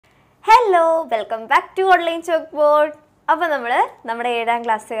Hello, welcome back to online Chalkboard. അപ്പോൾ നമ്മുടെ 7ാം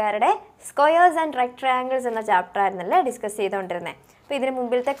ക്ലാസ്സുകാരുടെ squares and right triangles എന്ന chapter ആയിരുന്നല്ലേ discuss ചെയ്തുകൊണ്ടിരുന്നത്. അപ്പോൾ ഇതിന്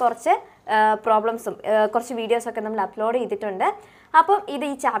മുമ്പിലത്തെ കുറച്ച് പ്രോബ്ലംസും കുറച്ച് വീഡിയോസൊക്കെ നമ്മൾ അപ്ലോഡ് ചെയ്തിട്ടുണ്ട്. അപ്പം ഇത്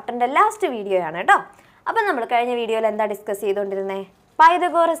ഈ ചാപ്റ്ററിൻ്റെ ലാസ്റ്റ് വീഡിയോ ആണ് കേട്ടോ. അപ്പം നമ്മൾ കഴിഞ്ഞ വീഡിയോയിൽ എന്താ ഡിസ്കസ് ചെയ്തുകൊണ്ടിരുന്നത്?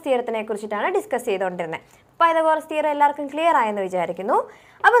 പൈതഗോറസ് തിയറത്തിനെ കുറിച്ചിട്ടാണ് ഡിസ്കസ് ചെയ്തുകൊണ്ടിരുന്നത്. പൈതഗോറസ് തിയറം എല്ലാവർക്കും ക്ലിയർ ആയെന്ന് വിചാരിക്കുന്നു.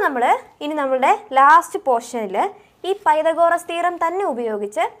 അപ്പോൾ ഇനി നമ്മളുടെ ലാസ്റ്റ് പോർഷനിൽ ഈ പൈതഗോറസ് തിയറം തന്നെ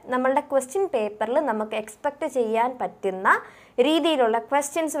ഉപയോഗിച്ച് നമ്മളുടെ ക്വസ്റ്റ്യൻ പേപ്പറിൽ നമുക്ക് എക്സ്പെക്റ്റ് ചെയ്യാൻ പറ്റുന്ന രീതിയിലുള്ള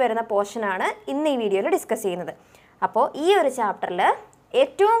ക്വസ്റ്റ്യൻസ് വരുന്ന പോർഷനാണ് ഇന്ന് ഈ വീഡിയോയിൽ ഡിസ്കസ് ചെയ്യുന്നത്. അപ്പോൾ ഈ ഒരു ചാപ്റ്ററിൽ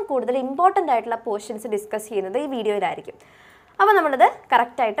ഏറ്റവും കൂടുതൽ ഇമ്പോർട്ടൻ്റ് ആയിട്ടുള്ള പോർഷൻസ് ഡിസ്കസ് ചെയ്യുന്നത് ഈ വീഡിയോയിലായിരിക്കും. അപ്പോൾ നമ്മളത്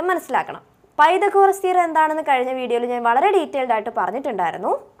കറക്റ്റായിട്ട് മനസ്സിലാക്കണം. പൈതഗോറസ് തിയറം എന്താണെന്ന് കഴിഞ്ഞ വീഡിയോയിൽ ഞാൻ വളരെ ഡീറ്റെയിൽഡ് ആയിട്ട്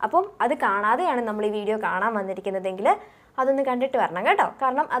പറഞ്ഞിട്ടുണ്ടായിരുന്നു. അപ്പം അത് കാണാതെയാണ് നമ്മൾ ഈ വീഡിയോ കാണാൻ വന്നിരിക്കുന്നതെങ്കിൽ അതൊന്ന് കണ്ടിട്ട് വരണം കേട്ടോ.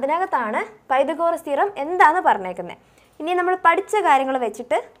 കാരണം അതിനകത്താണ് പൈതഗോറസ് തിയറം എന്താണെന്ന് പറഞ്ഞേക്കുന്നത്. ഇനി നമ്മൾ പഠിച്ച കാര്യങ്ങൾ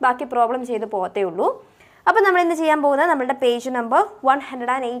വെച്ചിട്ട് ബാക്കി പ്രോബ്ലം ചെയ്ത് പോകത്തേ ഉള്ളൂ. അപ്പോൾ നമ്മൾ ഇന്ന് ചെയ്യാൻ പോകുന്നത് നമ്മളുടെ പേജ് നമ്പർ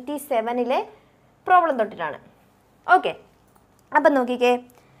 187 പ്രോബ്ലം തൊട്ടിട്ടാണ്. ഓക്കെ, അപ്പം നോക്കിക്കേ,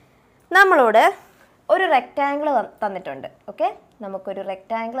 നമ്മളോട് ഒരു റെക്റ്റാങ്കിൾ തന്നിട്ടുണ്ട്. ഓക്കെ, നമുക്കൊരു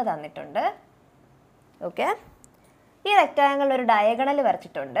റെക്റ്റാങ്കിൾ തന്നിട്ടുണ്ട്. ഓക്കെ, ഈ റെക്റ്റാങ്കിളിൽ ഒരു ഡയഗണൽ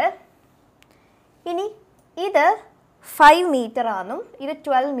വരച്ചിട്ടുണ്ട്. ഇനി ഇത് 5 മീറ്റർ ആണെന്നും ഇത്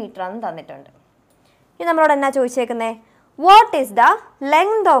 12 മീറ്റർ ആണെന്നും തന്നിട്ടുണ്ട്. ഇത് നമ്മളോട് എന്നാ ചോദിച്ചേക്കുന്നത്? What is the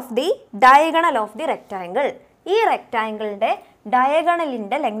length of the diagonal of the rectangle? ഈ റെക്റ്റാങ്കിളിൻ്റെ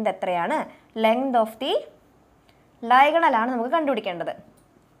ഡയഗണലിൻ്റെ ലെങ്ത് എത്രയാണ്? ലെങ്ത് ഓഫ് ദി ഡയഗണലാണ് നമുക്ക് കണ്ടുപിടിക്കേണ്ടത്.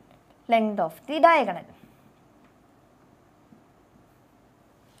 Length of the diagonal.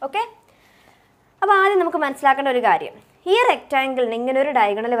 Okay, അപ്പോൾ ആദ്യം നമുക്ക് മനസ്സിലാക്കേണ്ട ഒരു കാര്യം, ഈ റെക്റ്റാങ്കിളിന് ഇങ്ങനെ ഒരു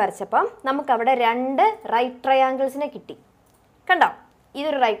ഡയഗണൽ വരച്ചപ്പം നമുക്കവിടെ 2 റൈറ്റ് ട്രയാങ്കിൾസിനെ കിട്ടി. കണ്ടോ?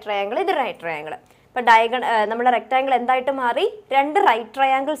 ഇതൊരു റൈറ്റ് ട്രയാങ്കിൾ, ഇതൊരു റൈറ്റ് ട്രയാങ്കിൾ. ഇപ്പോൾ നമ്മുടെ റെക്റ്റാങ്കിൾ എന്തായിട്ട് മാറി? 2 റൈറ്റ്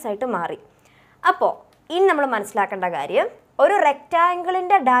ട്രയാങ്കിൾസ് ആയിട്ട് മാറി. അപ്പോൾ ഇനി നമ്മൾ മനസ്സിലാക്കേണ്ട കാര്യം, ഒരു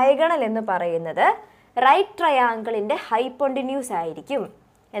റെക്റ്റാങ്കിളിൻ്റെ ഡയഗണൽ എന്ന് പറയുന്നത് റൈറ്റ് ട്രയാങ്കിളിൻ്റെ ഹൈപ്പോണ്ടിന്യൂസ് ആയിരിക്കും.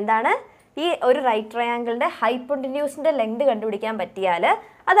 എന്താണ്? ഈ ഒരു റൈറ്റ് ട്രയാങ്കിളിൻ്റെ ഹൈപ്പോണ്ടിന്യൂസിൻ്റെ ലെങ്ത് കണ്ടുപിടിക്കാൻ പറ്റിയാൽ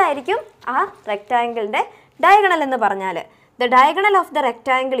അതായിരിക്കും ആ റെക്റ്റാങ്കിളിൻ്റെ ഡയഗണൽ എന്ന് പറഞ്ഞാൽ. The diagonal of the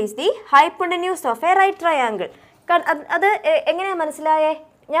rectangle is the ഹൈപ്പോണ്ടിന്യൂസ് of A right triangle. അത് എങ്ങനെയാണ് മനസ്സിലായേ?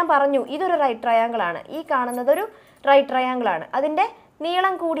 ഞാൻ പറഞ്ഞു ഇതൊരു റൈറ്റ് ട്രയാങ്കിൾ ആണ്. ഈ കാണുന്നതൊരു റൈറ്റ് ട്രയാങ്കിൾ ആണ്. അതിൻ്റെ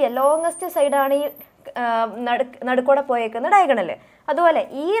നീളം കൂടിയ ലോങ്ങസ്റ്റ് സൈഡാണ് ഈ നടുക്കൂടെ പോയേക്കുന്ന ഡയഗണൽ. അതുപോലെ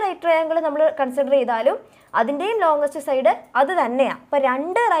ഈ റൈറ്റ് ട്രയാങ്കിൾ നമ്മൾ കൺസിഡർ ചെയ്താലും അതിൻ്റെയും ലോങ്ങസ്റ്റ് സൈഡ് അത് തന്നെയാണ്. അപ്പോൾ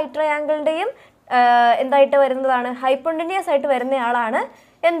 2 റൈറ്റ് ട്രയാങ്കിളിൻ്റെയും എന്തായിട്ട് വരുന്നതാണ്? ഹൈപ്പോണ്ടിന്യൂസ് ആയിട്ട് വരുന്നയാളാണ്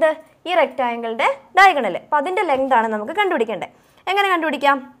എന്ത്? ഈ റെക്റ്റാങ്കിളിൻ്റെ ഡയഗണൽ. അപ്പോൾ അതിൻ്റെ ലെങ്താണ് നമുക്ക് കണ്ടുപിടിക്കേണ്ടത്. എങ്ങനെ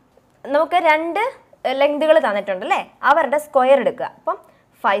കണ്ടുപിടിക്കാം? നമുക്ക് 2 ലെങ്തുകൾ തന്നിട്ടുണ്ട് അല്ലേ? അവരുടെ സ്ക്വയർ എടുക്കുക. അപ്പം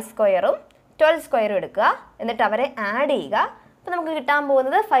 5 സ്ക്വയറും 12 സ്ക്വയറും എടുക്കുക. എന്നിട്ട് അവരെ ആഡ് ചെയ്യുക. അപ്പോൾ നമുക്ക് കിട്ടാൻ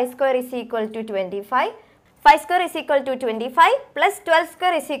പോകുന്നത് 5 square is equal to 25, 5 square is equal to 25 plus 12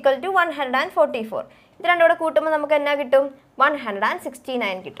 square is equal to 144. ഇത് രണ്ടും കൂടെ കൂട്ടുമ്പോൾ നമുക്ക് എന്നാ കിട്ടും?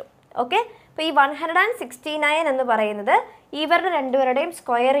 169 കിട്ടും. ഓക്കെ, അപ്പോൾ ഈ 169 എന്ന് പറയുന്നത് ഇവരുടെ രണ്ടുപേരുടെയും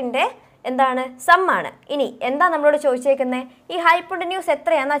സ്ക്വയറിൻ്റെ എന്താണ്? സമ്മാണ്. ഇനി എന്താ നമ്മളോട് ചോദിച്ചേക്കുന്നത്? ഈ ഹൈപ്പോണ്ടിന്യൂസ്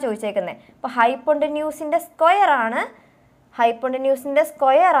എത്രയാണെന്നാണ് ചോദിച്ചേക്കുന്നത്. അപ്പോൾ ഹൈപ്പോണ്ടിന്യൂസിൻ്റെ സ്ക്വയർ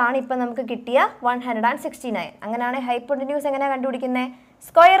ആണ് ഇപ്പം നമുക്ക് കിട്ടിയ 169. അങ്ങനെയാണെങ്കിൽ ഹൈപ്പോണ്ടിന്യൂസ് എങ്ങനെയാണ് കണ്ടുപിടിക്കുന്നത്?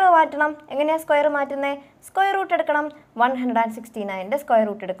 സ്ക്വയർ മാറ്റണം. എങ്ങനെയാണ് സ്ക്വയർ മാറ്റുന്നത്? സ്ക്വയർ റൂട്ട് എടുക്കണം. 169ൻ്റെ സ്ക്വയർ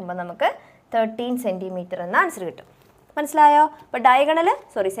റൂട്ട് എടുക്കുമ്പോൾ നമുക്ക് 13 സെൻറ്റിമീറ്റർ എന്ന ആൻസർ കിട്ടും. മനസ്സിലായോ? അപ്പോൾ ഡയഗണൽ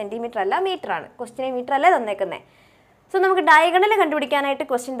സെൻറ്റിമീറ്റർ അല്ല, മീറ്റർ ആണ്. ക്വസ്റ്റ്യനെ മീറ്റർ അല്ലേ തന്നേക്കുന്നത്. സോ നമുക്ക് ഡയഗണൽ കണ്ടുപിടിക്കാനായിട്ട്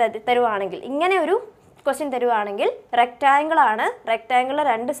ക്വസ്റ്റ്യൻ തരുവാണെങ്കിൽ, ഇങ്ങനെ ഒരു ക്വസ്റ്റ്യൻ തരുവാണെങ്കിൽ, റെക്റ്റാങ്കിളാണ്, റെക്റ്റാങ്കിളിലെ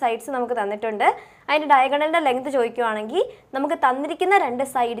 2 സൈഡ്സ് നമുക്ക് തന്നിട്ടുണ്ട്. അതിൻ്റെ ഡയഗണലിൻ്റെ ലെങ്ത് ചോദിക്കുവാണെങ്കിൽ നമുക്ക് തന്നിരിക്കുന്ന 2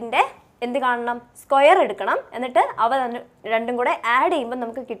 സൈഡിൻ്റെ എന്ത് കാണണം? സ്ക്വയർ എടുക്കണം. എന്നിട്ട് അവ രണ്ടും കൂടെ ആഡ് ചെയ്യുമ്പോൾ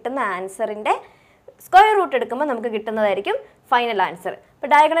നമുക്ക് കിട്ടുന്ന ആൻസറിൻ്റെ സ്ക്വയർ റൂട്ട് എടുക്കുമ്പോൾ നമുക്ക് കിട്ടുന്നതായിരിക്കും ഫൈനൽ ആൻസർ. അപ്പോൾ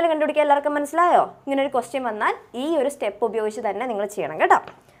ഡയഗണൽ കണ്ടുപിടിക്കാൻ എല്ലാവർക്കും മനസ്സിലായോ? ഇങ്ങനെ ഒരു ക്വസ്റ്റ്യൻ വന്നാൽ ഈ ഒരു സ്റ്റെപ്പ് ഉപയോഗിച്ച് തന്നെ നിങ്ങൾ ചെയ്യണം കേട്ടോ.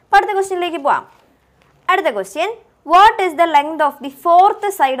 അപ്പോൾ അടുത്ത ക്വസ്റ്റ്യനിലേക്ക് പോവാം. അടുത്ത question, what is the length of the 4th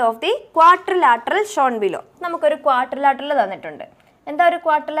side of the quadrilateral Sean below? നമുക്കൊരു ക്വാഡ്രിലാറ്ററൽ തന്നിട്ടുണ്ട്. എന്താ ഒരു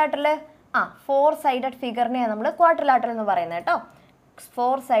ക്വാഡ്രിലാറ്ററൽ? 4 സൈഡഡ് ഫിഗറിനെയാണ് നമ്മൾ ക്വാഡ്രിലാറ്ററൽ എന്ന് പറയുന്നത് കേട്ടോ.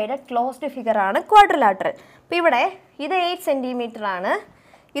 4 സൈഡഡ് ക്ലോസ്ഡ് ഫിഗർ ആണ് ക്വാഡ്രിലാറ്ററൽ. അപ്പോൾ ഇവിടെ ഇത് 8 സെൻറ്റിമീറ്റർ ആണ്,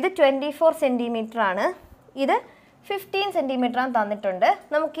 ഇത് 24 സെൻറ്റിമീറ്റർ ആണ്, ഇത് 15 സെൻറ്റിമീറ്റർ ആണ് തന്നിട്ടുണ്ട്.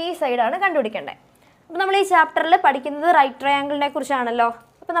 നമുക്ക് ഈ സൈഡാണ് കണ്ടുപിടിക്കേണ്ടത്. അപ്പോൾ നമ്മൾ ഈ ചാപ്റ്ററിൽ പഠിക്കുന്നത് റൈറ്റ് ട്രയാങ്കിളിനെ കുറിച്ചാണല്ലോ.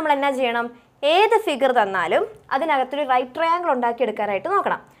 അപ്പോൾ നമ്മൾ എന്നാ ചെയ്യണം? ഏത് ഫിഗർ തന്നാലും അതിനകത്തൊരു റൈറ്റ് ട്രയാങ്കിൾ ഉണ്ടാക്കിയെടുക്കാനായിട്ട്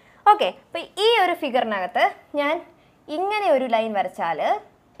നോക്കണം. ഓക്കെ, അപ്പോൾ ഈ ഒരു ഫിഗറിനകത്ത് ഞാൻ ഇങ്ങനെ ഒരു ലൈൻ വരച്ചാൽ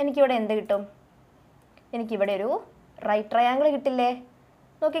എനിക്കിവിടെ എന്ത് കിട്ടും? എനിക്കിവിടെ ഒരു റൈറ്റ് ട്രയാങ്കിൾ കിട്ടില്ലേ?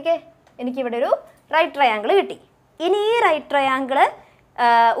 നോക്കിക്കേ, എനിക്കിവിടെ ഒരു റൈറ്റ് ട്രയാങ്കിൾ കിട്ടി. ഇനി ഈ റൈറ്റ് ട്രയാങ്കിൾ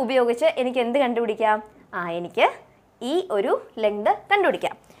ഉപയോഗിച്ച് എനിക്ക് എന്ത് കണ്ടുപിടിക്കാം? എനിക്ക് ഈ ഒരു ലെങ്ത്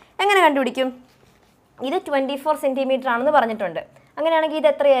കണ്ടുപിടിക്കാം. എങ്ങനെ കണ്ടുപിടിക്കും? ഇത് 24 സെൻറ്റിമീറ്റർ ആണെന്ന് പറഞ്ഞിട്ടുണ്ട്. അങ്ങനെയാണെങ്കിൽ ഇത്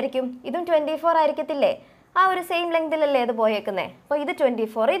എത്രയായിരിക്കും? ഇതും 24 ആയിരിക്കത്തില്ലേ? ആ ഒരു സെയിം ലെങ്തിലല്ലേ ഇത് പോയേക്കുന്നത്. അപ്പോൾ ഇത്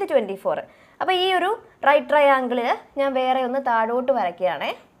 24, ഇത് 24. അപ്പോൾ ഈ ഒരു റൈറ്റ് ട്രയാങ്കിളിൽ ഞാൻ വേറെ ഒന്ന് താഴോട്ട്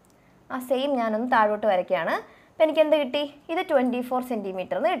വരയ്ക്കുകയാണേ. ആ സെയിം ഞാനൊന്ന് താഴോട്ട് വരയ്ക്കുകയാണ്. അപ്പോൾ എനിക്ക് എന്ത് കിട്ടി? ഇത് 24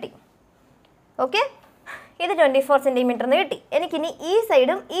 സെൻറ്റിമീറ്റർ എന്ന് കിട്ടി. ഓക്കെ, ഇത് 24 സെൻറ്റിമീറ്റർ എന്ന് കിട്ടി. എനിക്കിനി ഈ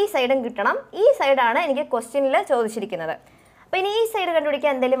സൈഡും കിട്ടണം. ഈ സൈഡാണ് എനിക്ക് ക്വസ്റ്റ്യനിൽ ചോദിച്ചിരിക്കുന്നത്. അപ്പോൾ ഇനി ഈ സൈഡ്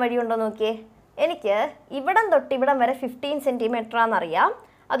കണ്ടുപിടിക്കാൻ എന്തെങ്കിലും വഴിയുണ്ടോ നോക്കിയേ. എനിക്ക് ഇവിടം തൊട്ട് ഇവിടം വരെ 15 സെൻറ്റിമീറ്റർ ആണെന്നറിയാം.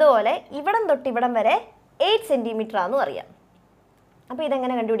 അതുപോലെ ഇവിടം തൊട്ട് ഇവിടം വരെ 8 സെൻറ്റിമീറ്റർ ആണെന്നും അറിയാം. അപ്പോൾ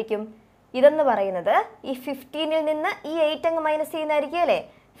ഇതെങ്ങനെ കണ്ടുപിടിക്കും? ഇതെന്ന് പറയുന്നത് ഈ 15ൽ നിന്ന് ഈ 8 അങ്ങ് മൈനസ് ചെയ്യുന്നതായിരിക്കും അല്ലേ?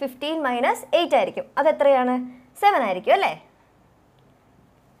 15 മൈനസ് 8 ആയിരിക്കും. അതെത്രയാണ്? 7 ആയിരിക്കും അല്ലേ?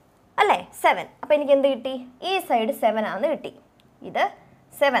 7. അപ്പോൾ എനിക്ക് എന്ത് കിട്ടി? ഈ സൈഡ് 7 ആണെന്ന് കിട്ടി. ഇത്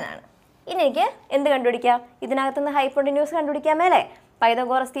 7 ആണ്. ഇനി എനിക്ക് എന്ത് കണ്ടുപിടിക്കാം? ഇതിനകത്തുനിന്ന് ഹൈപ്പോട്ടന്യൂസ് കണ്ടുപിടിക്കാൻ മേലെ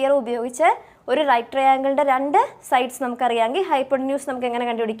പൈതഗോറസ് തിയറം ഉപയോഗിച്ച് ഒരു റൈറ്റ് ട്രയാങ്കിളിൻ്റെ 2 സൈഡ്സ് നമുക്കറിയാമെങ്കിൽ ഹൈപ്പോട്ടന്യൂസ് നമുക്ക് എങ്ങനെ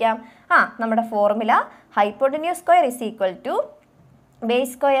കണ്ടുപിടിക്കാം? നമ്മുടെ formula hypotenuse square is equal to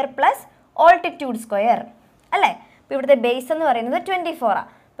base square plus altitude square അല്ലേ? അപ്പോൾ ഇവിടുത്തെ ബേസ് എന്ന് പറയുന്നത് 24 ആണ്.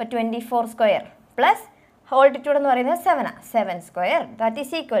 അപ്പോൾ 24 സ്ക്വയർ പ്ലസ് ഓൾട്ടിറ്റ്യൂഡ് എന്ന് പറയുന്നത് 7 ആണ്. 7 square that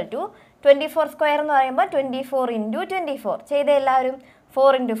is equal to 24 square എന്ന് പറയുമ്പോൾ 24 ഇൻറ്റു 24 ചെയ്ത എല്ലാവരും.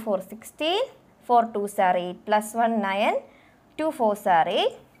 4 into 4 16, 4 2s are 8 plus 1 9, 2 4s are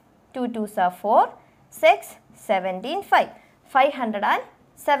 8, 2 2s are 4, 6 17 5.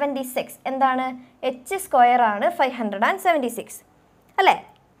 576 എന്താണ്? h സ്ക്വയർ ആണ് 576 അല്ലേ?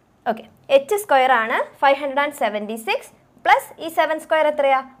 ഓക്കെ, h സ്ക്വയർ ആണ് 576 പ്ലസ് ഈ 7 സ്ക്വയർ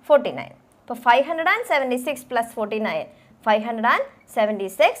എത്രയാ? 49. അപ്പോൾ 576 പ്ലസ് 49,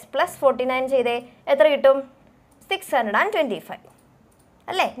 576 പ്ലസ് 49 ചെയ്തേ എത്ര കിട്ടും? 625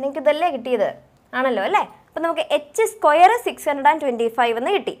 അല്ലേ? നിങ്ങൾക്ക് ഇതല്ലേ കിട്ടിയത്? ആണല്ലോ അല്ലേ? അപ്പോൾ നമുക്ക് h സ്ക്വയർ 625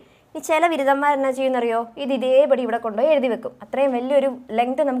 എന്ന് കിട്ടി. ഈ ചില ബിരുദന്മാർ എന്നാ ചെയ്യുന്നറിയോ? ഇത് ഇതേപടി ഇവിടെ കൊണ്ടുപോയി എഴുതി വെക്കും. അത്രയും വലിയൊരു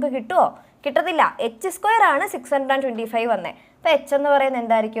ലെങ്ത് നമുക്ക് കിട്ടുമോ? കിട്ടത്തില്ല. h സ്ക്വയർ ആണ് 625 വന്നേ. അപ്പോൾ h എന്ന് പറയുന്നത്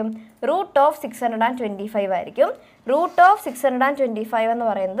എന്തായിരിക്കും? റൂട്ട് ഓഫ് 625 ആയിരിക്കും. റൂട്ട് ഓഫ് 625 എന്ന്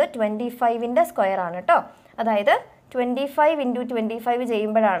പറയുന്നത് 25ൻ്റെ സ്ക്വയർ ആണ് കേട്ടോ. അതായത് 25 ഇൻറ്റു 25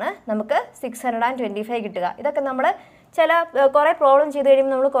 ചെയ്യുമ്പോഴാണ് നമുക്ക് 625 കിട്ടുക. ഇതൊക്കെ നമ്മൾ കുറേ പ്രോബ്ലം ചെയ്ത്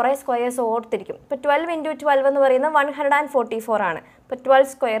കഴിയുമ്പോൾ നമ്മൾ കുറേ സ്ക്വയേഴ്സ് ഓർത്തിരിക്കും. ഇപ്പോൾ 12 ഇൻറ്റു 12 എന്ന് പറയുന്നത് 144 ആണ്. ഇപ്പോൾ 12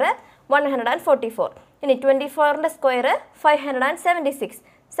 സ്ക്വയർ 144. ഇനി 24ൻ്റെ സ്ക്വയർ 576,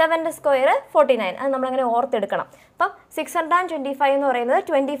 7ൻ്റെ സ്ക്വയർ 49. അത് നമ്മളങ്ങനെ ഓർത്തെടുക്കണം. അപ്പം 625 എന്ന് പറയുന്നത്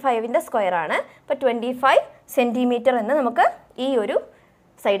 25ൻ്റെ സ്ക്വയർ ആണ്. അപ്പോൾ 25 സെൻറ്റിമീറ്റർ എന്ന് നമുക്ക് ഈ ഒരു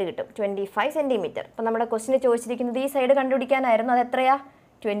സൈഡ് കിട്ടും. 25 സെൻറ്റിമീറ്റർ. അപ്പോൾ നമ്മുടെ ക്വസ്റ്റിന് ചോദിച്ചിരിക്കുന്നത് ഈ സൈഡ് കണ്ടുപിടിക്കാനായിരുന്നു. അത് എത്രയാ?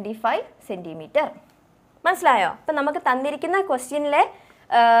 25 സെൻറ്റിമീറ്റർ. മനസ്സിലായോ? അപ്പം നമുക്ക് തന്നിരിക്കുന്ന ക്വസ്റ്റ്യനിലെ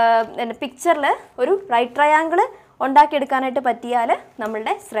പിക്ചറിൽ ഒരു റൈറ്റ് ട്രയാങ്കിൾ ഉണ്ടാക്കിയെടുക്കാനായിട്ട് പറ്റിയാൽ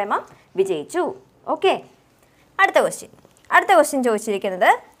നമ്മളുടെ ശ്രമം വിജയിച്ചു. ഓക്കെ, അടുത്ത ക്വസ്റ്റ്യൻ ചോദിച്ചിരിക്കുന്നത്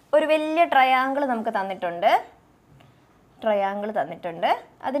ഒരു വലിയ ട്രയാങ്കിൾ നമുക്ക് തന്നിട്ടുണ്ട്.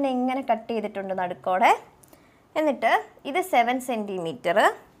 അതിനെങ്ങനെ കട്ട് ചെയ്തിട്ടുണ്ട് നടുക്കോടെ. എന്നിട്ട് ഇത് 7 സെൻറ്റിമീറ്റർ,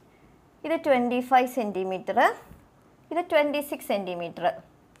 ഇത് 25 സെൻറ്റിമീറ്റർ, ഇത് 26 സെൻറ്റിമീറ്റർ,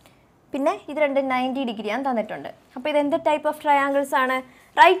 പിന്നെ ഇത് 2 90 ഡിഗ്രിയാണ് തന്നിട്ടുണ്ട്. അപ്പോൾ ഇത് എന്ത് ടൈപ്പ് ഓഫ് ട്രയാങ്കിൾസ് ആണ്?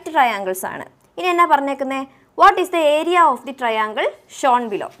 റൈറ്റ് ട്രയാങ്കിൾസ് ആണ്. ഇനി എന്നാ പറഞ്ഞേക്കുന്നത്? What is the area of the triangle Sean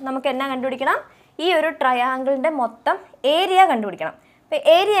below. നമുക്ക് എന്നാ കണ്ടുപിടിക്കണം? ഈ ഒരു ട്രയാങ്കിളിൻ്റെ മൊത്തം ഏരിയ കണ്ടുപിടിക്കണം. അപ്പോൾ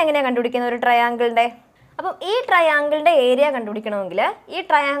ഏരിയ എങ്ങനെയാണ് കണ്ടുപിടിക്കുന്നത് ഒരു ട്രയാങ്കിളിൻ്റെ? അപ്പം ഈ ട്രയാങ്കിളിൻ്റെ ഏരിയ കണ്ടുപിടിക്കണമെങ്കിൽ ഈ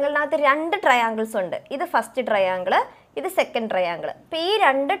ട്രയാങ്കിളിനകത്ത് 2 ട്രയാങ്കിൾസ് ഉണ്ട്. ഇത് ഫസ്റ്റ് ട്രയാങ്കിൾ, ഇത് സെക്കൻഡ് ട്രയാങ്കിൾ. അപ്പോൾ ഈ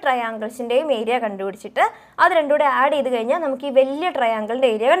 2 ട്രയാങ്കിൾസിൻ്റെയും ഏരിയ കണ്ടുപിടിച്ചിട്ട് അത് രണ്ടും കൂടെ ആഡ് ചെയ്ത് കഴിഞ്ഞാൽ നമുക്ക് ഈ വലിയ ട്രയാങ്കിളിൻ്റെ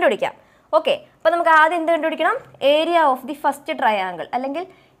ഏരിയ കണ്ടുപിടിക്കാം. ഓക്കെ, അപ്പോൾ നമുക്ക് ആദ്യം എന്ത് കണ്ടുപിടിക്കണം? Area of the first triangle അല്ലെങ്കിൽ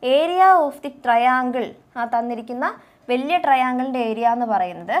ഏരിയ ഓഫ് ദി ട്രയാങ്കിൾ. തന്നിരിക്കുന്ന വലിയ ട്രയാങ്കിളിൻ്റെ ഏരിയ എന്ന്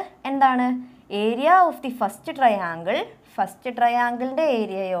പറയുന്നത് എന്താണ്? Area of the first ട്രയാങ്കിളിൻ്റെ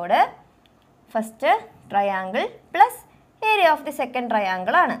ഏരിയയോട് first triangle plus area of the second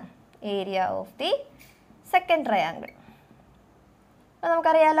triangle ആണ്. Area of the second triangle അത്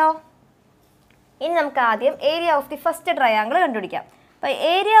നമുക്കറിയാലോ. ഇനി നമുക്ക് ആദ്യം area of the first triangle കണ്ടുപിടിക്കാം. അപ്പോൾ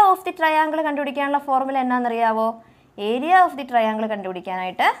ഏരിയ ഓഫ് ദി ട്രയാങ്കിൾ കണ്ടുപിടിക്കാനുള്ള formula എന്നാണെന്നറിയാവോ? Area of the triangle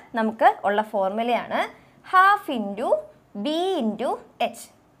കണ്ടുപിടിക്കാനായിട്ട് നമുക്ക് ഉള്ള ഫോർമുലയാണ് half into B into H.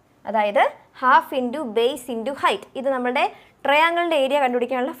 അതായത് half into base into height. ഇത് നമ്മുടെ ട്രയാങ്കിളിൻ്റെ ഏരിയ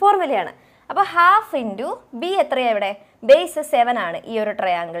കണ്ടുപിടിക്കാനുള്ള ഫോർമുലയാണ്. അപ്പോൾ ഹാഫ് ഇൻറ്റു ബി എത്രയാണ്? ഇവിടെ ബേസ് 7 ആണ് ഈ ഒരു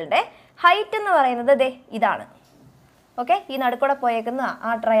ട്രയാങ്കിളിൻ്റെ. ഹൈറ്റ് എന്ന് പറയുന്നത് ഇതാണ്. ഓക്കെ, ഈ നടുക്കൂടെ പോയേക്കുന്ന ആ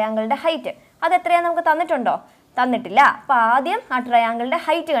ട്രയാങ്കിളിൻ്റെ ഹൈറ്റ് അത് എത്രയാണ് നമുക്ക് തന്നിട്ടുണ്ടോ? തന്നിട്ടില്ല. അപ്പോൾ ആദ്യം ആ ട്രയാങ്കിളിൻ്റെ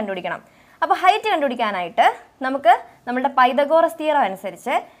ഹൈറ്റ് കണ്ടുപിടിക്കണം. അപ്പോൾ ഹൈറ്റ് കണ്ടുപിടിക്കാനായിട്ട് നമുക്ക് നമ്മുടെ പൈതഗോറസ് തിയറം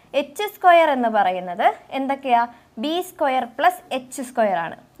അനുസരിച്ച് എച്ച് സ്ക്വയർ എന്ന് പറയുന്നത് എന്തൊക്കെയാ B square plus H square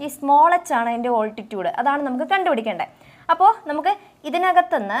ആണ്. ഈ സ്മോൾ എച്ച് ആണ് അതിൻ്റെ ഓൾട്ടിറ്റ്യൂഡ്, അതാണ് നമുക്ക് കണ്ടുപിടിക്കേണ്ടത്. അപ്പോൾ നമുക്ക്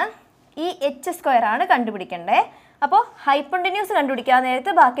ഇതിനകത്തുനിന്ന് ഈ എച്ച് സ്ക്വയർ ആണ് കണ്ടുപിടിക്കേണ്ടത്. അപ്പോൾ ഹൈപ്പോട്ടന്യൂസ് കണ്ടുപിടിക്കാൻ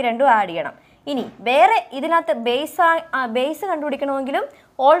നേരത്ത് ബാക്കി രണ്ടും ആഡ് ചെയ്യണം. ഇനി വേറെ ഇതിനകത്ത് ബേസ് കണ്ടുപിടിക്കണമെങ്കിലും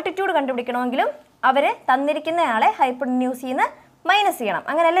ഓൾട്ടിറ്റ്യൂഡ് കണ്ടുപിടിക്കണമെങ്കിലും അവർ തന്നിരിക്കുന്നയാളെ ഹൈപ്പോട്ടന്യൂസിൽ നിന്ന് മൈനസ് ചെയ്യണം.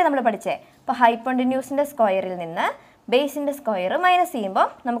 അങ്ങനെയല്ലേ നമ്മൾ പഠിച്ചേ? അപ്പോൾ ഹൈപ്പോട്ടന്യൂസിൻ്റെ സ്ക്വയറിൽ നിന്ന് ബേസിൻ്റെ സ്ക്വയർ മൈനസ് ചെയ്യുമ്പോൾ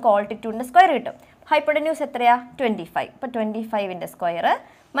നമുക്ക് ഓൾട്ടിറ്റ്യൂഡിൻ്റെ സ്ക്വയർ കിട്ടും. ഹൈപ്പോട്ടന്യൂസ് എത്രയാ? 25. അപ്പോൾ 25ൻ്റെ സ്ക്വയർ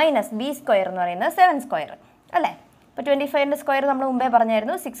മൈനസ് ബി സ്ക്വയർ എന്ന് പറയുന്നത് 7 സ്ക്വയർ അല്ലേ? അപ്പോൾ 25ൻ്റെ സ്ക്വയർ നമ്മൾ മുമ്പേ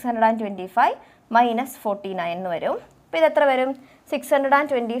പറഞ്ഞായിരുന്നു 625 മൈനസ് 49 എന്ന് വരും. അപ്പോൾ ഇതെത്ര വരും?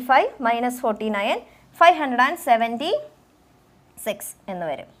 625 മൈനസ് 49 576 എന്ന്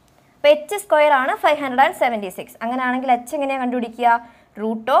വരും. അപ്പോൾ എച്ച് സ്ക്വയർ ആണ് 576. അങ്ങനെയാണെങ്കിൽ എച്ച് എങ്ങനെയാണ് കണ്ടുപിടിക്കുക?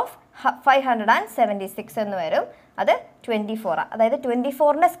 √576 എന്ന് വരും. അത് 24. അതായത്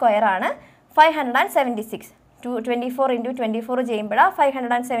 24ൻ്റെ സ്ക്വയർ ആണ് 576. 24 × 24 ചെയ്യുമ്പോഴാണ്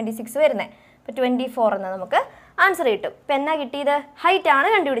 576 വരുന്നത്. അപ്പോൾ 24 എന്ന് നമുക്ക് ആൻസർ കിട്ടും. ഇപ്പം എന്നാ കിട്ടിയത്? ഹൈറ്റ് ആണ്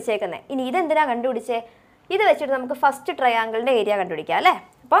കണ്ടുപിടിച്ചേക്കുന്നത്. ഇനി ഇതെന്തിനാണ് കണ്ടുപിടിച്ചേ? ഇത് വെച്ചിട്ട് നമുക്ക് ഫസ്റ്റ് ട്രയാങ്കിളിൻ്റെ ഏരിയ കണ്ടുപിടിക്കാം അല്ലേ?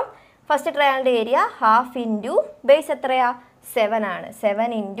 അപ്പം first ട്രയാങ്കിളിൻ്റെ area half into base എത്രയാ? 7 ആണ്.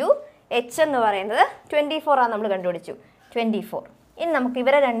 7 ഇൻറ്റു എച്ച് എന്ന് പറയുന്നത് 24 ആണ് നമ്മൾ കണ്ടുപിടിച്ചു. 24. ഇനി നമുക്ക്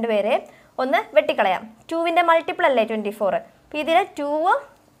ഇവരെ രണ്ടുപേരെ ഒന്ന് വെട്ടിക്കളയാം. 2ൻ്റെ മൾട്ടിപ്പിൾ അല്ലേ 24. അപ്പോൾ ഇതിനെ 2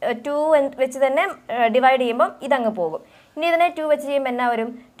 വെച്ച് തന്നെ ഡിവൈഡ് ചെയ്യുമ്പം ഇതങ്ങ് പോകും. ഇനി ഇതിനെ 2 വെച്ച് ചെയ്യുമ്പോൾ എന്നാ വരും?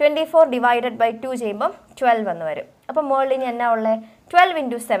 24 ഡിവൈഡഡ് ബൈ 2 ചെയ്യുമ്പം 12 എന്ന് വരും. അപ്പോൾ മുകളിൽ ഇനി എന്നാ ഉള്ളത്? 12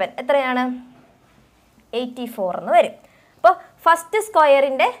 ഇൻറ്റു 7 എത്രയാണ്? 84 എന്ന് വരും. അപ്പോൾ ഫസ്റ്റ്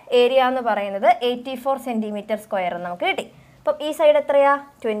സ്ക്വയറിൻ്റെ ഏരിയ എന്ന് പറയുന്നത് 84 സെൻറ്റിമീറ്റർ സ്ക്വയർ എന്ന് നമുക്ക് കിട്ടി. അപ്പം ഈ സൈഡ് എത്രയാ?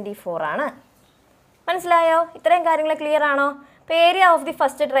 24 ആണ്. മനസ്സിലായോ? ഇത്രയും കാര്യങ്ങൾ ക്ലിയർ ആണോ? അപ്പോൾ ഏരിയ ഓഫ് ദി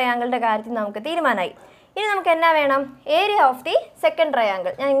ഫസ്റ്റ് ട്രയാങ്കിളിൻ്റെ കാര്യത്തിൽ നമുക്ക് തീരുമാനമായി. ഇനി നമുക്ക് എന്നാ വേണം? Area of the second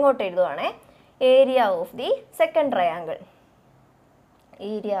triangle. ഞാൻ ഇങ്ങോട്ട് എഴുതുവാണേ. Area of the second triangle.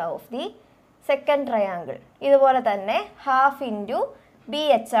 Area of the second triangle ഇതുപോലെ തന്നെ ഹാഫ് ഇൻറ്റു ബി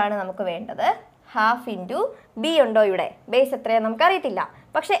എച്ച് ആണ് നമുക്ക് വേണ്ടത്. ഹാഫ് ഇൻറ്റു ബി ഉണ്ടോ ഇവിടെ? ബേസ് എത്രയാണ് നമുക്കറിയത്തില്ല,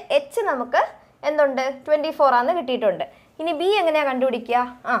 പക്ഷേ എച്ച് നമുക്ക് എന്തുണ്ട്? 24 ആണെന്ന് കിട്ടിയിട്ടുണ്ട്. ഇനി ബി എങ്ങനെയാണ് കണ്ടുപിടിക്കുക?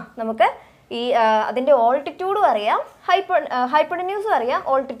 നമുക്ക് ഈ അതിൻ്റെ ഓൾട്ടിറ്റ്യൂഡും അറിയാം, ഹൈപ്പോട്ടന്യൂസും അറിയാം,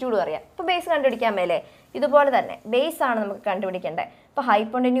 ഓൾട്ടിറ്റ്യൂഡും അറിയാം. ഇപ്പോൾ ബേസ് കണ്ടുപിടിക്കാൻ മേലേ ഇതുപോലെ തന്നെ ബേസ് ആണ് നമുക്ക് കണ്ടുപിടിക്കേണ്ടത്. ഇപ്പോൾ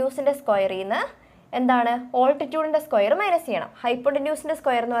ഹൈപ്പോട്ടന്യൂസിൻ്റെ സ്ക്വയറിൽ നിന്ന് എന്താണ്? ഓൾട്ടിറ്റ്യൂഡിൻ്റെ സ്ക്വയർ മൈനസ് ചെയ്യണം. ഹൈപ്പോട്ടന്യൂസിൻ്റെ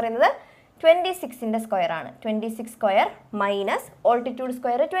സ്ക്വയർ എന്ന് പറയുന്നത് 26ൻ്റെ സ്ക്വയർ ആണ്. 26 square minus altitude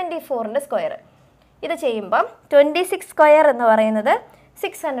square 24ൻ്റെ square. ഇത് ചെയ്യുമ്പം 26 സ്ക്വയർ എന്ന് പറയുന്നത്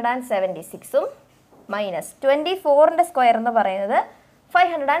 676ഉം മൈനസ് 24ൻ്റെ സ്ക്വയർ എന്ന് പറയുന്നത്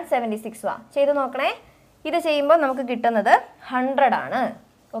 576 ചെയ്ത് നോക്കണേ. ഇത് ചെയ്യുമ്പോൾ നമുക്ക് കിട്ടുന്നത് 100 ആണ്.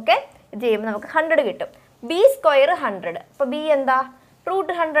 ഓക്കെ, ഇത് ചെയ്യുമ്പോൾ നമുക്ക് 100 കിട്ടും. B square 100. അപ്പോൾ ബി എന്താ?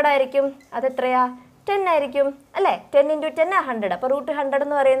 √100 ആയിരിക്കും. അതെത്രയാ? 10 ആയിരിക്കും അല്ലേ? 10 × 10 100. അപ്പോൾ √100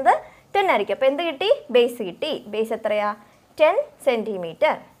 എന്ന് പറയുന്നത് 10 ആയിരിക്കും. അപ്പോൾ എന്ത് കിട്ടി? ബേസ് കിട്ടി. ബേസ് എത്രയാ? 10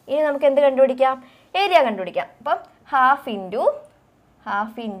 സെൻറ്റിമീറ്റർ. ഇനി നമുക്ക് എന്ത് കണ്ടുപിടിക്കാം? ഏരിയ കണ്ടുപിടിക്കാം. അപ്പം ഹാഫ്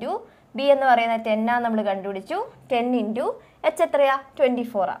ഇൻറ്റു ബി എന്ന് പറയുന്നത് 10 ആണ് നമ്മൾ കണ്ടുപിടിച്ചു. 10 ഇൻറ്റു എച്ച് എത്രയാ?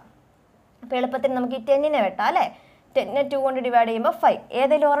 24 ആണ്. അപ്പോൾ എളുപ്പത്തിന് നമുക്ക് ഈ 10നെ വെട്ടാം അല്ലേ? 10നെ 2 കൊണ്ട് ഡിവൈഡ് ചെയ്യുമ്പോൾ 5.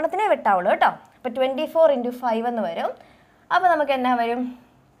 ഏതെങ്കിലും ഒരെണ്ണത്തിനെ വെട്ടാവുള്ളൂ കേട്ടോ. അപ്പോൾ 24 × 5 എന്ന് വരും. അപ്പോൾ നമുക്ക് എന്നാ വരും?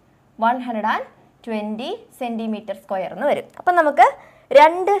 120 സെൻറ്റിമീറ്റർ സ്ക്വയർ എന്ന് വരും. അപ്പം നമുക്ക്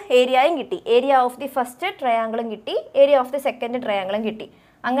രണ്ട് ഏരിയയും കിട്ടി. ഏരിയ ഓഫ് ദി ഫസ്റ്റ് ട്രയാങ്കിളും കിട്ടി, ഏരിയ ഓഫ് ദി സെക്കൻഡ് ട്രയാങ്കിളും കിട്ടി.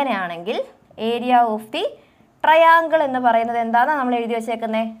 അങ്ങനെയാണെങ്കിൽ ഏരിയ ഓഫ് ദി ട്രയാങ്കിൾ എന്ന് പറയുന്നത് എന്താണെന്ന് നമ്മൾ എഴുതി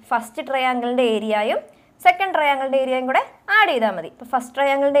വെച്ചേക്കുന്നത്? ഫസ്റ്റ് ട്രയാങ്കിളിൻ്റെ ഏരിയയും സെക്കൻഡ് ട്രയാങ്കിളിൻ്റെ ഏരിയയും കൂടെ ആഡ് ചെയ്താൽ മതി. ഇപ്പോൾ ഫസ്റ്റ്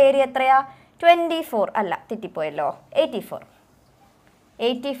ട്രയാങ്കിളിൻ്റെ ഏരിയ എത്രയാ? 24 അല്ല, തെറ്റിപ്പോയല്ലോ,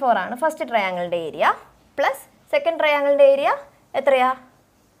 84 ആണ് first ട്രയാങ്കിളിൻ്റെ area. Plus second ട്രയാങ്കിളിൻ്റെ area എത്രയാ?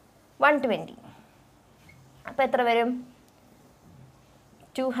 120. അപ്പോൾ എത്ര വരും?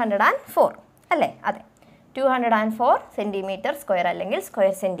 204 അല്ലേ? അതെ, 204 സെൻറ്റിമീറ്റർ സ്ക്വയർ അല്ലെങ്കിൽ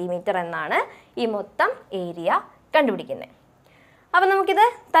സ്ക്വയർ സെൻറ്റിമീറ്റർ എന്നാണ് ഈ മൊത്തം ഏരിയ കണ്ടുപിടിക്കുന്നത്. അപ്പോൾ നമുക്കിത്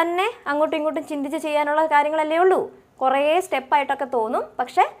തന്നെ അങ്ങോട്ടും ഇങ്ങോട്ടും ചിന്തിച്ച് ചെയ്യാനുള്ള കാര്യങ്ങളല്ലേ ഉള്ളൂ. കുറേ സ്റ്റെപ്പായിട്ടൊക്കെ തോന്നും,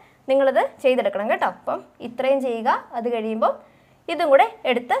 പക്ഷേ നിങ്ങളിത് ചെയ്തെടുക്കണം കേട്ടോ. അപ്പം ഇത്രയും ചെയ്യുക, അത് കഴിയുമ്പോൾ ഇതും കൂടെ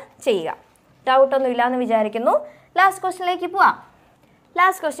എടുത്ത് ചെയ്യുക. ഡൗട്ടൊന്നും ഇല്ലയെന്ന് വിചാരിക്കുന്നു. ലാസ്റ്റ് ക്വസ്റ്റ്യനിലേക്ക് പോവാം.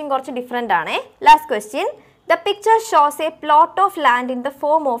 ലാസ്റ്റ് ക്വസ്റ്റ്യൻ കുറച്ച് ഡിഫറെൻ്റ് ആണേ. Last question: The picture shows a plot of land in the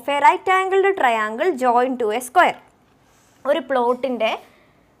form of a right-angled triangle joined to a square. ഒരു പ്ലോട്ടിൻ്റെ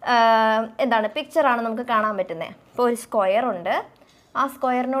എന്താണ് പിക്ചറാണ് നമുക്ക് കാണാൻ പറ്റുന്നത്. ഇപ്പോൾ ഒരു സ്ക്വയർ ഉണ്ട്, ആ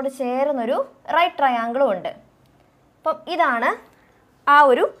സ്ക്വയറിനോട് ചേർന്നൊരു റൈറ്റ് ട്രയാങ്കിളും ഉണ്ട്. അപ്പം ഇതാണ് ആ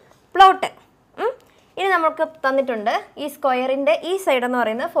ഒരു പ്ലോട്ട്. ഇനി നമുക്ക് തന്നിട്ടുണ്ട് ഈ സ്ക്വയറിൻ്റെ ഈ സൈഡ് എന്ന്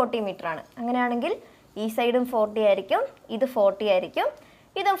പറയുന്നത് 40 മീറ്റർ ആണ്. അങ്ങനെയാണെങ്കിൽ ഈ സൈഡും 40 ആയിരിക്കും, ഇത് 40 ആയിരിക്കും,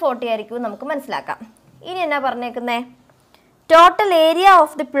 ഇതും 40 ആയിരിക്കും നമുക്ക് മനസ്സിലാക്കാം. ഇനി എന്നാ പറഞ്ഞേക്കുന്നേ? Total area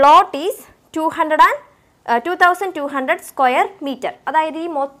of the plot is 2200 square metre. അതായത് ഈ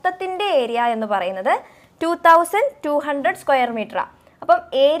മൊത്തത്തിൻ്റെ ഏരിയ എന്ന് പറയുന്നത് 2200 സ്ക്വയർ മീറ്ററാണ്. അപ്പം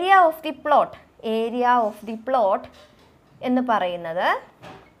ഏരിയ ഓഫ് ദി പ്ലോട്ട് എന്ന് പറയുന്നത്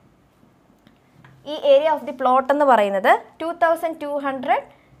ഈ ഏരിയ ഓഫ് ദി പ്ലോട്ട് എന്ന് പറയുന്നത് 2200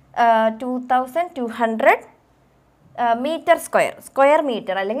 മീറ്റർ സ്ക്വയർ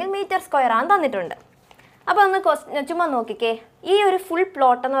മീറ്റർ അല്ലെങ്കിൽ മീറ്റർ സ്ക്വയർ ആണ് തന്നിട്ടുണ്ട്. അപ്പോൾ ഒന്ന് ചുമ്മാ നോക്കിക്കേ, ഈ ഒരു ഫുൾ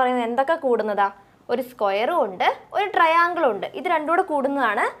പ്ലോട്ട് എന്ന് പറയുന്നത് എന്തൊക്കെ കൂടുന്നതാ? ഒരു സ്ക്വയറും ഉണ്ട്, ഒരു ട്രയാങ്കിളും ഉണ്ട്. ഇത് രണ്ടും കൂടെ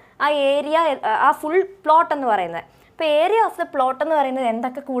കൂടുന്നതാണ് ആ ഏരിയ, ആ ഫുൾ പ്ലോട്ട് എന്ന് പറയുന്നത്. അപ്പോൾ ഏരിയ ഓഫ് ദി പ്ലോട്ട് എന്ന് പറയുന്നത്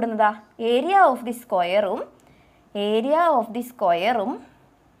എന്തൊക്കെ കൂടുന്നതാ? ഏരിയ ഓഫ് ദി സ്ക്വയറും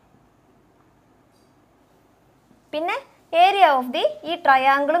പിന്നെ ഏരിയ ഓഫ് ദി ഈ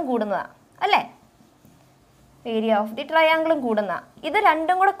ട്രയാങ്കിളും കൂടുന്നതാണ് അല്ലേ? ഏരിയ ഓഫ് ദി ട്രയാങ്കിളും കൂടുന്ന ഇത്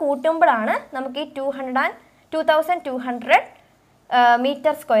രണ്ടും കൂടെ കൂട്ടുമ്പോഴാണ് നമുക്ക് ഈ 2200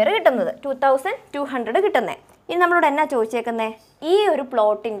 മീറ്റർ സ്ക്വയർ കിട്ടുന്നത്, 2200 കിട്ടുന്നത്. ഇനി നമ്മളോട് എന്നാ ചോദിച്ചേക്കുന്നത്? ഈ ഒരു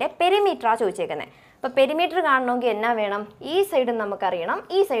പ്ലോട്ടിൻ്റെ പെരിമീറ്ററാണ് ചോദിച്ചേക്കുന്നത്. അപ്പോൾ പെരിമീറ്റർ കാണണമെങ്കിൽ എന്നാ വേണം? ഈ സൈഡും നമുക്കറിയണം,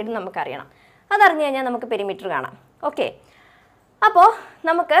 ഈ സൈഡും നമുക്കറിയണം. അതറിഞ്ഞു കഴിഞ്ഞാൽ നമുക്ക് പെരിമീറ്റർ കാണാം. ഓക്കെ, അപ്പോൾ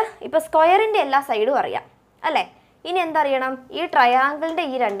നമുക്ക് ഇപ്പോൾ സ്ക്വയറിൻ്റെ എല്ലാ സൈഡും അറിയാം അല്ലേ? ഇനി എന്തറിയണം? ഈ ട്രയാങ്കിളിൻ്റെ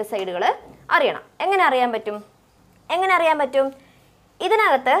ഈ രണ്ട് സൈഡുകൾ അറിയണം. എങ്ങനെ അറിയാൻ പറ്റും?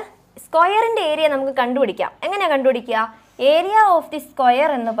 ഇതിനകത്ത് സ്ക്വയറിൻ്റെ ഏരിയ നമുക്ക് കണ്ടുപിടിക്കാം. എങ്ങനെയാണ് കണ്ടുപിടിക്കുക? ഏരിയ ഓഫ് ദി സ്ക്വയർ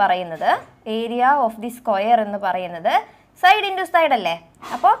എന്ന് പറയുന്നത് സൈഡ് ഇൻറ്റു സൈഡ് അല്ലേ?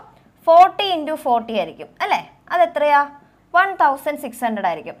 അപ്പോൾ 40 × 40 ആയിരിക്കും അല്ലേ? അതെത്രയാ? 1600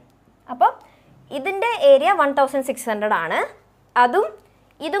 ആയിരിക്കും. അപ്പോൾ ഇതിൻ്റെ ഏരിയ 1600 ആണ്.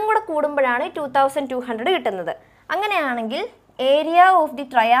 ഇതും കൂടെ കൂടുമ്പോഴാണ് 2200 കിട്ടുന്നത്. അങ്ങനെയാണെങ്കിൽ ഏരിയ ഓഫ് ദി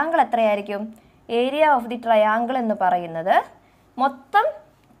ട്രയാങ്കിൾ എത്രയായിരിക്കും? ഏരിയ ഓഫ് ദി ട്രയാങ്കിൾ എന്ന് പറയുന്നത് മൊത്തം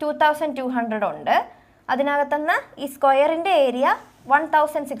 2200 ഉണ്ട്. അതിനകത്തുനിന്ന് ഈ സ്ക്വയറിൻ്റെ ഏരിയ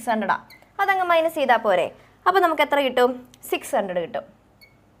 1600 ആണ്. അതങ്ങ് മൈനസ് ചെയ്താൽ പോരെ? അപ്പോൾ നമുക്ക് എത്ര കിട്ടും? 600 കിട്ടും.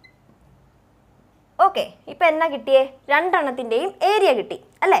 ഓക്കെ, ഇപ്പോൾ എന്നാ കിട്ടിയേ? രണ്ടെണ്ണത്തിൻ്റെയും ഏരിയ കിട്ടി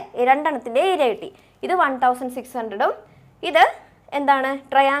അല്ലേ? രണ്ടെണ്ണത്തിൻ്റെ ഏരിയ കിട്ടി. ഇത് 1600ഉം ഇത് എന്താണ്?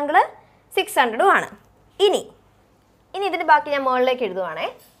 ട്രയാങ്കിള് 600ഉം ആണ്. ഇനി ഇതിന് ബാക്കി ഞാൻ മുകളിലേക്ക് എഴുതുവാണേ.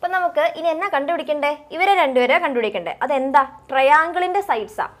 അപ്പം നമുക്ക് ഇനി എന്നാ കണ്ടുപിടിക്കണ്ടേ? ഇവരെ രണ്ടുപേരെ കണ്ടുപിടിക്കണ്ടേ. അതെന്താ? ട്രയാങ്കിളിൻ്റെ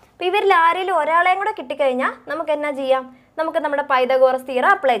സൈഡ്സാണ്. അപ്പോൾ ഇവരിൽ ആരെങ്കിലും ഒരാളെയും കൂടെ കിട്ടിക്കഴിഞ്ഞാൽ നമുക്ക് എന്നാ ചെയ്യാം? നമുക്ക് നമ്മുടെ പൈതഗോറസ്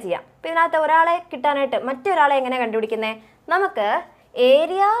തിയറം അപ്ലൈ ചെയ്യാം. അപ്പോൾ ഇതിനകത്ത് ഒരാളെ കിട്ടാനായിട്ട് മറ്റൊരാളെ എങ്ങനെ കണ്ടുപിടിക്കുന്നത്? നമുക്ക്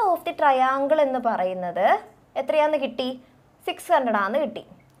ഏരിയ ഓഫ് ദി ട്രയാങ്കിൾ എന്ന് പറയുന്നത് എത്രയാണെന്ന് കിട്ടി? 600 ആണെന്ന് കിട്ടി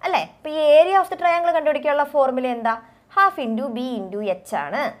അല്ലേ? അപ്പോൾ ഈ ഏരിയ ഓഫ് ദി ട്രയാങ്കിൾ കണ്ടുപിടിക്കാനുള്ള ഫോർമുല എന്താ? ½ × b × h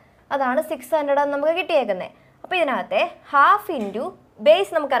ആണ്. അതാണ് 600 നമുക്ക് കിട്ടിയേക്കുന്നത്. അപ്പോൾ ഇതിനകത്തെ ½ ×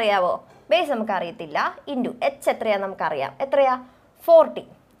 ബേസ് നമുക്കറിയാവോ? ബേസ് നമുക്കറിയത്തില്ല. ഇൻറ്റു h എത്രയാണെന്ന് നമുക്കറിയാം. എത്രയാ? 40.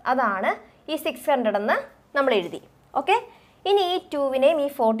 അതാണ് ഈ 600 എന്ന് നമ്മൾ എഴുതി. ഓക്കെ, ഇനി ഈ 2വിനെയും ഈ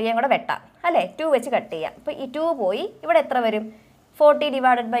 40യും കൂടെ വെട്ടാം അല്ലേ? 2 വെച്ച് കട്ട് ചെയ്യാം. അപ്പോൾ ഈ 2 പോയി ഇവിടെ എത്ര വരും? 40 /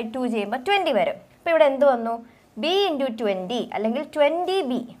 2 ചെയ്യുമ്പോൾ 20 വരും. അപ്പോൾ ഇവിടെ എന്ത് വന്നു? b × 20 അല്ലെങ്കിൽ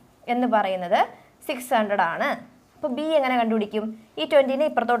 20b എന്ന് പറയുന്നത് 600 ആണ്. അപ്പോൾ b എങ്ങനെ കണ്ടുപിടിക്കും? ഈ 20നെ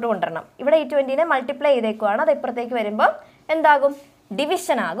ഇപ്പുറത്തോട്ട് കൊണ്ടുവരണം. ഇവിടെ ഈ 20നെ മൾട്ടിപ്ലൈ ചെയ്തേക്കുവാണ്. അത് ഇപ്പുറത്തേക്ക് വരുമ്പോൾ എന്താകും?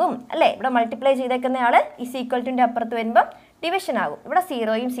 ഡിവിഷൻ ആകും അല്ലേ? ഇവിടെ മൾട്ടിപ്ലൈ ചെയ്തേക്കുന്നയാൾ ഈസ് ഈക്വൽ ടുൻ്റെ അപ്പുറത്ത് വരുമ്പോൾ ഡിവിഷൻ ആകും. ഇവിടെ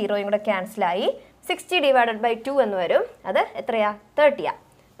 0യും കൂടെ ക്യാൻസലായി 60 / 2 എന്ന് വരും. അത് എത്രയാ? 30.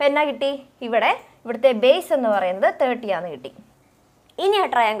 അപ്പോൾ എന്നാ കിട്ടി? ഇവിടുത്തെ ബേസ് എന്ന് പറയുന്നത് 30 ആണെന്ന് കിട്ടി. ഇനി ആ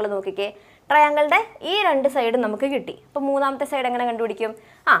ട്രയാങ്കിൾ നോക്കിക്കേ. ട്രയാങ്കിളുടെ ഈ രണ്ട് സൈഡും നമുക്ക് കിട്ടി. അപ്പോൾ മൂന്നാമത്തെ സൈഡ് എങ്ങനെ കണ്ടുപിടിക്കും?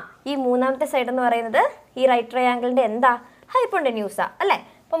 ഈ മൂന്നാമത്തെ സൈഡ് എന്ന് പറയുന്നത് ഈ റൈറ്റ് ട്രയാങ്കിളിൻ്റെ എന്താ? ഹൈപ്പോണ്ടെന്യൂസാണ് അല്ലേ?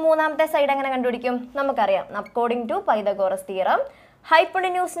 അപ്പോൾ മൂന്നാമത്തെ സൈഡ് എങ്ങനെ കണ്ടുപിടിക്കും? നമുക്കറിയാം. According to Pythagoras theorem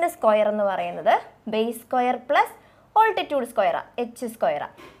ഹൈപ്പോണ്ടെന്യൂസിൻ്റെ square എന്ന് പറയുന്നത് base square plus altitude സ്ക്വയറാണ്, h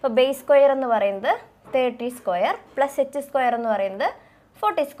സ്ക്വയറാണ്. അപ്പോൾ ബേസ് സ്ക്വയർ എന്ന് പറയുന്നത് 30 സ്ക്വയർ പ്ലസ് h സ്ക്വയർ എന്ന് പറയുന്നത്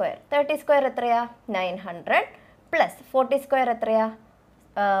 40 സ്ക്വയർ. 30 സ്ക്വയർ എത്രയാ? 900 പ്ലസ് 40 സ്ക്വയർ എത്രയാ?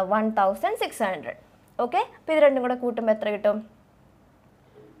 1600. ഓക്കെ, അപ്പോൾ ഇത് രണ്ടും കൂടെ കൂട്ടുമ്പോൾ എത്ര കിട്ടും?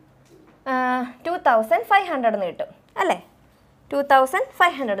 2500 എന്ന് കിട്ടും അല്ലേ?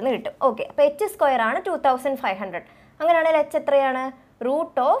 2500 എന്ന് കിട്ടും. ഓക്കെ, അപ്പോൾ h സ്ക്വയർ ആണ് 2500. അങ്ങനെയാണെങ്കിൽ h എത്രയാണ്?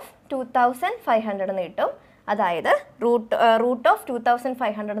 √2500 എന്ന് കിട്ടും. അതായത് റൂട്ട് ഓഫ്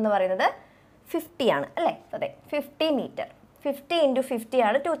 2500 എന്ന് പറയുന്നത് 50 ആണ് അല്ലേ? അതെ, 50 മീറ്റർ. 50 × 50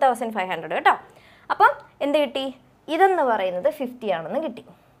 ആണ് 2500 കേട്ടോ. അപ്പം എന്ത് കിട്ടി? ഇതെന്ന് പറയുന്നത് 50 ആണെന്ന് കിട്ടി.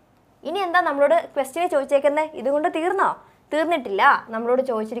 ഇനി എന്താ നമ്മളോട് ക്വസ്റ്റ്യൻ ചോദിച്ചേക്കുന്നത്? ഇതുകൊണ്ട് തീർന്നോ? തീർന്നിട്ടില്ല. നമ്മളോട്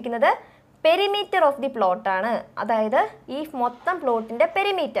ചോദിച്ചിരിക്കുന്നത് പെരിമീറ്റർ ഓഫ് ദി പ്ലോട്ടാണ്. അതായത് ഈ മൊത്തം പ്ലോട്ടിൻ്റെ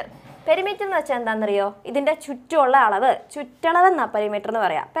പെരിമീറ്റർ. പെരിമീറ്റർ എന്ന് വെച്ചാൽ എന്താണെന്നറിയോ? ഇതിൻ്റെ ചുറ്റുമുള്ള അളവ്, ചുറ്റളവെന്നാണ് പെരിമീറ്റർ എന്ന്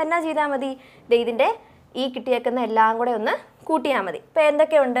പറയാം. അപ്പോൾ എന്നാ ചെയ്താൽ മതി? ഇതിൻ്റെ ഈ കിട്ടിയേക്കുന്ന എല്ലാം കൂടെ ഒന്ന് കൂട്ടിയാൽ മതി. ഇപ്പോൾ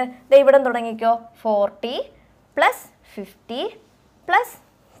എന്തൊക്കെയുണ്ട്? ഇവിടെ തുടങ്ങിക്കോ. 40 + 50 +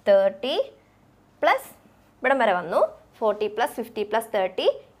 30 പ്ലസ് ഇവിടം വരെ വന്നു. 40 + 50 + 30.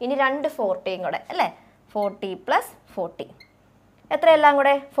 ഇനി 2 40യും കൂടെ അല്ലേ? 40 + 40 എത്രയെല്ലാം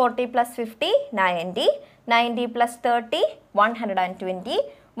കൂടെ? 40 + 50 90, 90 + 30 120,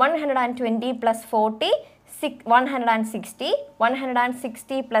 120 + 40 160,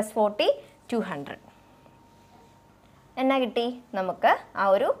 160 + 40 200. എന്നാ കിട്ടി? നമുക്ക് ആ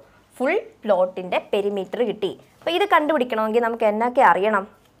ഒരു ഫുൾ പ്ലോട്ടിൻ്റെ പെരിമീറ്റർ കിട്ടി. അപ്പോൾ ഇത് കണ്ടുപിടിക്കണമെങ്കിൽ നമുക്ക് എന്നൊക്കെ അറിയണം?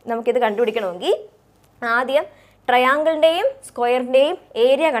 നമുക്കിത് കണ്ടുപിടിക്കണമെങ്കിൽ ആദ്യം ട്രയാങ്കിളിൻ്റെയും സ്ക്വയറിൻ്റെയും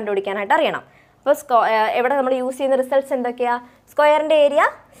ഏരിയ കണ്ടുപിടിക്കാനായിട്ട് അറിയണം. അപ്പോൾ എവിടെ നമ്മൾ യൂസ് ചെയ്യുന്ന റിസൾട്ട്സ് എന്തൊക്കെയാണ്? സ്ക്വയറിൻ്റെ ഏരിയ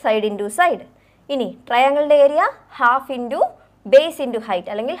സൈഡ് ഇൻറ്റു സൈഡ്. ഇനി ട്രയാങ്കിളിൻ്റെ area half into base into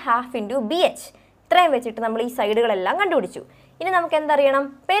height അല്ലെങ്കിൽ ഹാഫ് ഇൻറ്റു BH. ഇത്രയും വെച്ചിട്ട് നമ്മൾ ഈ സൈഡുകളെല്ലാം കണ്ടുപിടിച്ചു. ഇനി നമുക്ക് എന്തറിയണം?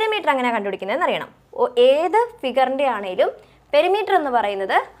 പെരിമീറ്റർ എങ്ങനെ കണ്ടുപിടിക്കുന്നതെന്ന് അറിയണം. ഏത് ഫിഗറിൻ്റെ ആണെങ്കിലും പെരിമീറ്റർ എന്ന്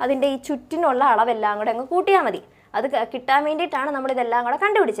പറയുന്നത് അതിൻ്റെ ഈ ചുറ്റിനുള്ള അളവെല്ലാം കൂടെ അങ്ങ് കൂട്ടിയാൽ മതി. അത് കിട്ടാൻ വേണ്ടിയിട്ടാണ് നമ്മളിതെല്ലാം കൂടെ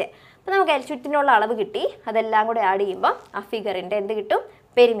കണ്ടുപിടിച്ചത്. അപ്പോൾ നമുക്ക് ചുറ്റിനുള്ള അളവ് കിട്ടി. അതെല്ലാം കൂടെ ആഡ് ചെയ്യുമ്പോൾ ആ ഫിഗറിൻ്റെ എന്ത് കിട്ടും?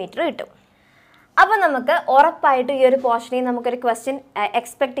 പെരിമീറ്റർ കിട്ടും. അപ്പോൾ നമുക്ക് ഉറപ്പായിട്ടും ഈ ഒരു പോർഷനിൽ നമുക്കൊരു ക്വസ്റ്റ്യൻ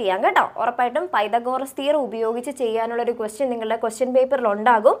എക്സ്പെക്ട് ചെയ്യാം കേട്ടോ. ഉറപ്പായിട്ടും പൈതഗോറസ് തിയറം ഉപയോഗിച്ച് ചെയ്യാനുള്ളൊരു ക്വസ്റ്റ്യൻ നിങ്ങളുടെ ക്വസ്റ്റ്യൻ പേപ്പറിൽ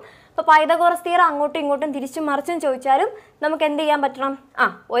ഉണ്ടാകും. അപ്പോൾ പൈതഗോറസ് തിയറം അങ്ങോട്ടും ഇങ്ങോട്ടും തിരിച്ചും മറിച്ചും ചോദിച്ചാലും നമുക്ക് എന്ത് ചെയ്യാൻ പറ്റണം?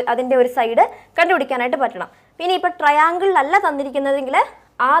 അതിൻ്റെ ഒരു സൈഡ് കണ്ടുപിടിക്കാനായിട്ട് പറ്റണം. പിന്നെ ഇപ്പോൾ ട്രയാങ്കിളിലല്ല തന്നിരിക്കുന്നതെങ്കിൽ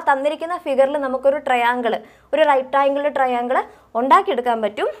ആ തന്നിരിക്കുന്ന ഫിഗറിൽ നമുക്കൊരു ട്രയാങ്കിൾ, ഒരു റൈറ്റ് ആംഗിൾ ട്രയാങ്കിൾ ഉണ്ടാക്കിയെടുക്കാൻ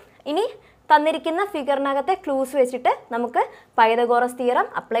പറ്റും. ഇനി തന്നിരിക്കുന്ന ഫിഗറിനകത്തെ ക്ലൂസ് വെച്ചിട്ട് നമുക്ക് പൈതഗോറസ് തിയറം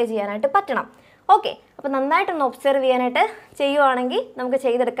അപ്ലൈ ചെയ്യാനായിട്ട് പറ്റണം. ഓക്കെ, അപ്പോൾ നന്നായിട്ടൊന്ന് ഒബ്സർവ് ചെയ്യാനായിട്ട് ചെയ്യുവാണെങ്കിൽ നമുക്ക്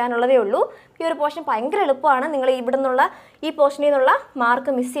ചെയ്തെടുക്കാനുള്ളതേ ഉള്ളൂ. ഈ ഒരു പോർഷൻ ഭയങ്കര എളുപ്പമാണ്. നിങ്ങൾ ഇവിടെ നിന്നുള്ള ഈ പോർഷനിൽ നിന്നുള്ള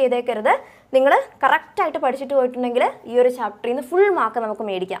മാർക്ക് മിസ് ചെയ്തേക്കരുത്. നിങ്ങൾ കറക്റ്റായിട്ട് പഠിച്ചിട്ട് പോയിട്ടുണ്ടെങ്കിൽ ഈ ഒരു ചാപ്റ്ററിൽ നിന്ന് ഫുൾ മാർക്ക് നമുക്ക്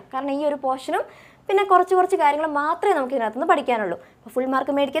മേടിക്കാം. കാരണം ഈ ഒരു പോർഷനും പിന്നെ കുറച്ച് കാര്യങ്ങൾ മാത്രമേ നമുക്ക് ഇതിനകത്തുനിന്ന് പഠിക്കാനുള്ളൂ. അപ്പോൾ ഫുൾ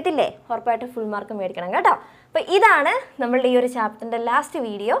മാർക്ക് മേടിക്കത്തില്ലേ? ഉറപ്പായിട്ട് ഫുൾ മാർക്ക് മേടിക്കണം കേട്ടോ. അപ്പോൾ ഇതാണ് നമ്മളുടെ ഈ ഒരു ചാപ്റ്ററിൻ്റെ ലാസ്റ്റ്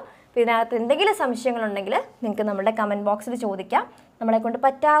വീഡിയോ. അപ്പോൾ ഇതിനകത്ത് എന്തെങ്കിലും സംശയങ്ങളുണ്ടെങ്കിൽ നിങ്ങൾക്ക് നമ്മുടെ കമൻറ്റ് ബോക്സിൽ ചോദിക്കാം. നമ്മളെക്കൊണ്ട്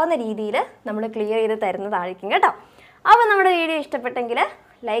പറ്റാവുന്ന രീതിയിൽ നമ്മൾ ക്ലിയർ ചെയ്ത് തരുന്നതായിരിക്കും കേട്ടോ. അപ്പോൾ നമ്മുടെ വീഡിയോ ഇഷ്ടപ്പെട്ടെങ്കിൽ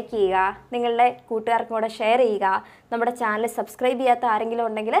ലൈക്ക് ചെയ്യുക, നിങ്ങളുടെ കൂട്ടുകാർക്കും കൂടെ ഷെയർ ചെയ്യുക. നമ്മുടെ ചാനൽ സബ്സ്ക്രൈബ് ചെയ്യാത്ത ആരെങ്കിലും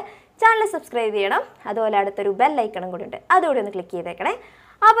ഉണ്ടെങ്കിൽ ചാനൽ സബ്സ്ക്രൈബ് ചെയ്യണം. അതുപോലെ അടുത്തൊരു ബെൽ ഐക്കണും കൂടി ഉണ്ട്, അതുകൂടി ഒന്ന് ക്ലിക്ക് ചെയ്തേക്കണേ.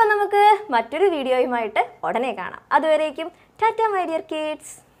 അപ്പോൾ നമുക്ക് മറ്റൊരു വീഡിയോയുമായിട്ട് ഉടനെ കാണാം. അതുവരേക്കും ടാറ്റ മൈ ഡിയർ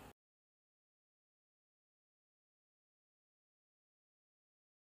കിഡ്സ്.